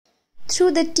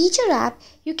through the teacher app,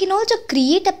 you can also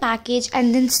create a package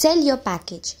and then sell your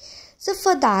package. So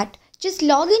for that, just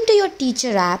log into your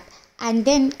teacher app and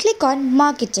then click on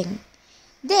marketing.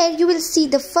 There you will see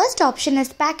the first option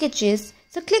as packages,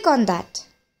 so click on that.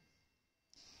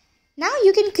 Now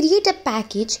you can create a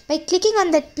package by clicking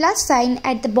on that plus sign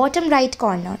at the bottom right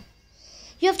corner.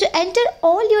 You have to enter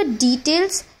all your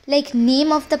details like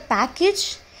name of the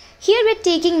package. Here we are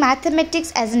taking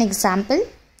mathematics as an example.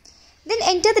 Then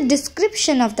enter the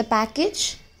description of the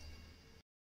package.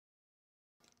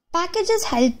 Packages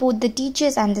help both the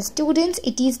teachers and the students.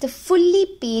 It is the fully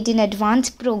paid in advance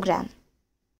program.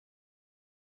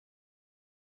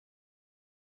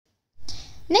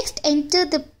 Next, enter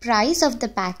the price of the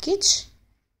package.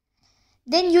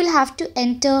 Then you'll have to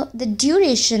enter the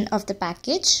duration of the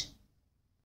package.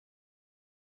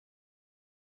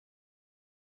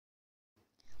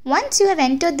 Once you have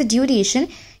entered the duration,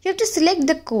 you have to select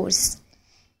the course.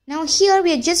 Now here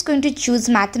we are just going to choose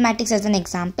mathematics as an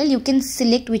example. You can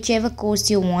select whichever course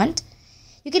you want.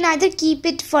 You can either keep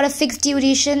it for a fixed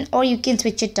duration or you can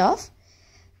switch it off.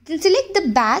 Then select the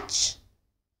batch.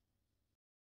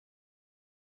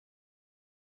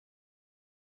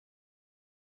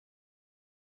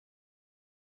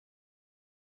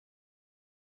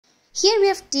 Here we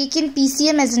have taken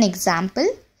PCM as an example.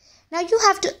 Now you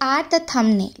have to add the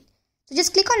thumbnail. So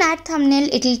just click on add thumbnail,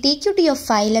 it will take you to your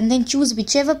file and then choose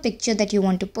whichever picture that you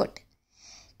want to put.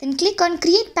 Then click on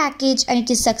create package and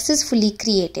it is successfully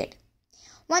created.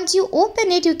 Once you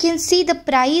open it, you can see the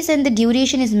price and the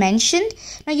duration is mentioned.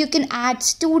 Now you can add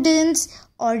students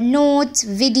or notes,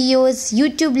 videos,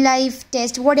 YouTube live,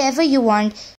 test, whatever you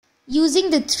want using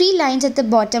the 3 lines at the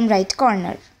bottom right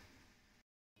corner.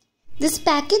 This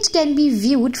package can be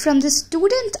viewed from the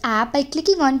student app by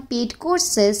clicking on paid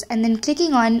courses and then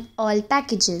clicking on all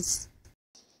packages.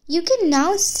 You can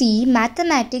now see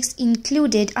mathematics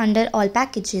included under all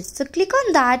packages. So click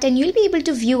on that and you'll be able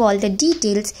to view all the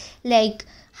details like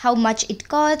how much it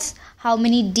costs, how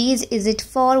many days is it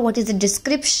for, what is the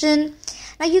description.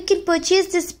 Now you can purchase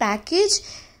this package.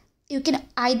 You can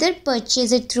either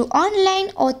purchase it through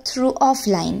online or through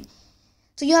offline.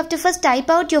 So you have to first type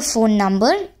out your phone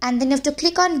number and then you have to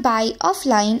click on buy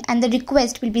offline and the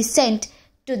request will be sent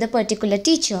to the particular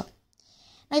teacher.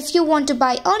 Now if you want to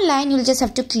buy online, you'll just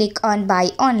have to click on buy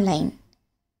online.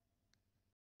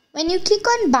 When you click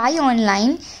on buy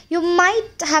online, you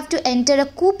might have to enter a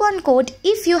coupon code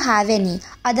if you have any.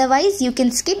 Otherwise, you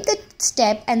can skip that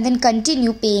step and then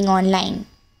continue paying online.